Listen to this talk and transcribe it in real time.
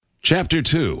Chapter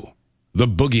 2, The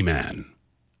Boogeyman.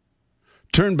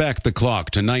 Turn back the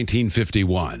clock to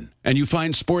 1951, and you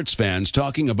find sports fans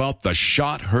talking about the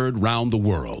shot heard round the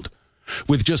world.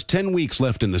 With just 10 weeks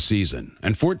left in the season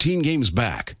and 14 games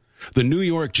back, the New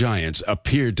York Giants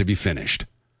appeared to be finished.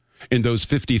 In those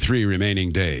 53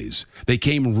 remaining days, they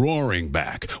came roaring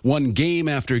back, won game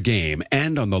after game,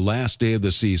 and on the last day of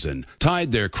the season,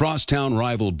 tied their crosstown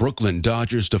rival Brooklyn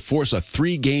Dodgers to force a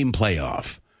 3-game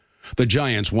playoff. The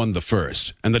Giants won the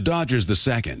first, and the Dodgers the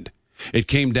second. It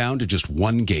came down to just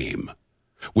one game.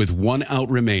 With 1 out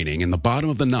remaining in the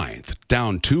bottom of the ninth,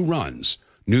 down 2 runs,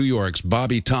 New York's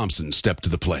Bobby Thompson stepped to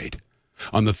the plate.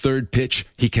 On the third pitch,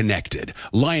 he connected,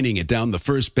 lining it down the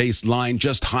first base line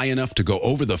just high enough to go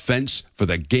over the fence for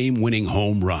the game-winning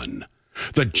home run.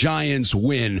 "The Giants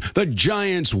win! The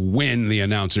Giants win!" the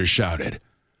announcer shouted.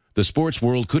 The sports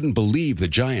world couldn't believe the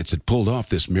Giants had pulled off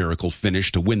this miracle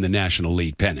finish to win the National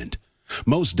League pennant.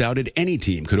 Most doubted any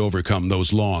team could overcome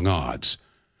those long odds.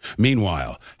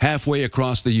 Meanwhile, halfway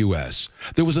across the U.S.,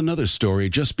 there was another story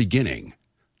just beginning.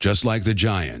 Just like the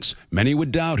Giants, many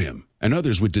would doubt him, and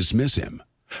others would dismiss him.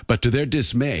 But to their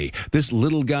dismay, this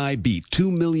little guy beat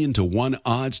 2 million to 1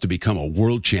 odds to become a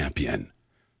world champion.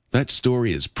 That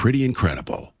story is pretty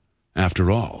incredible. After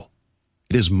all,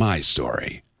 it is my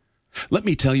story. Let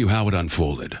me tell you how it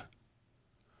unfolded.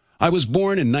 I was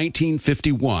born in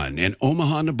 1951 in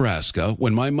Omaha, Nebraska,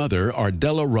 when my mother,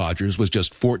 Ardella Rodgers, was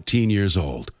just 14 years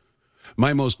old.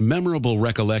 My most memorable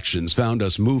recollections found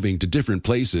us moving to different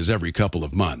places every couple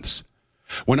of months.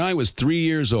 When I was 3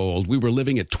 years old, we were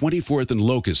living at 24th and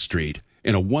Locust Street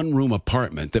in a one-room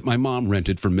apartment that my mom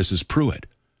rented from Mrs. Pruitt.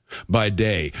 By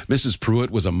day, Mrs.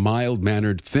 Pruitt was a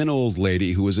mild-mannered, thin old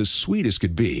lady who was as sweet as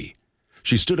could be.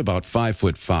 She stood about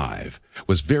 5'5",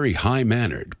 was very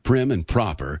high-mannered, prim and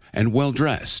proper, and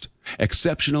well-dressed,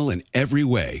 exceptional in every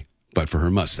way, but for her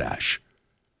mustache.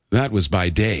 That was by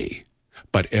day.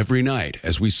 But every night,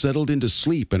 as we settled into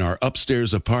sleep in our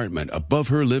upstairs apartment above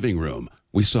her living room,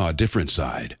 we saw a different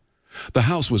side. The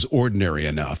house was ordinary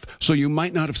enough, so you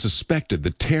might not have suspected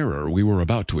the terror we were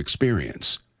about to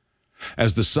experience.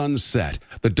 As the sun set,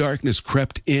 the darkness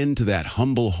crept into that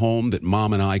humble home that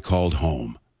Mom and I called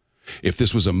home. If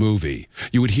this was a movie,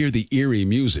 you would hear the eerie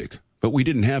music, but we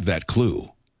didn't have that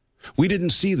clue. We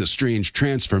didn't see the strange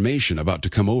transformation about to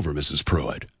come over Mrs.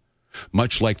 Pruitt.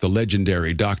 Much like the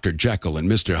legendary Dr. Jekyll and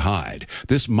Mr. Hyde,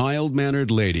 this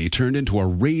mild-mannered lady turned into a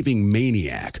raving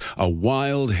maniac, a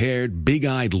wild-haired,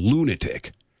 big-eyed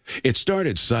lunatic. It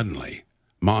started suddenly.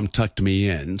 Mom tucked me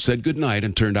in, said goodnight,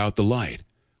 and turned out the light.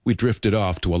 We drifted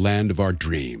off to a land of our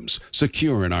dreams,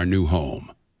 secure in our new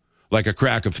home. Like a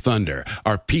crack of thunder,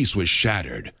 our peace was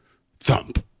shattered.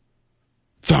 Thump!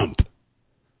 Thump!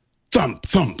 Thump,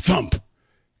 thump, thump!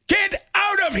 "Get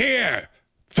out of here!"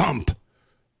 Thump!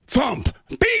 Thump!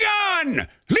 "Begone!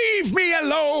 Leave me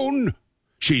alone!"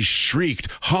 She shrieked,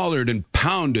 hollered, and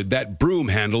pounded that broom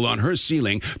handle on her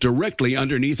ceiling directly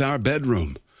underneath our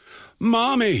bedroom.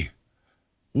 "Mommy!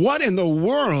 What in the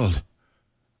world?"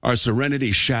 Our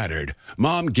serenity shattered.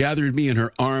 Mom gathered me in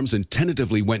her arms and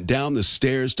tentatively went down the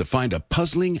stairs to find a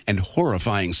puzzling and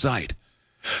horrifying sight.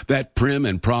 That prim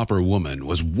and proper woman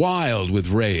was wild with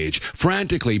rage,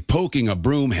 frantically poking a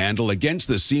broom handle against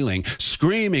the ceiling,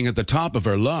 screaming at the top of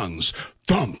her lungs,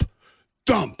 "Thump!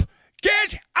 Thump!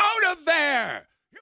 Get out of there!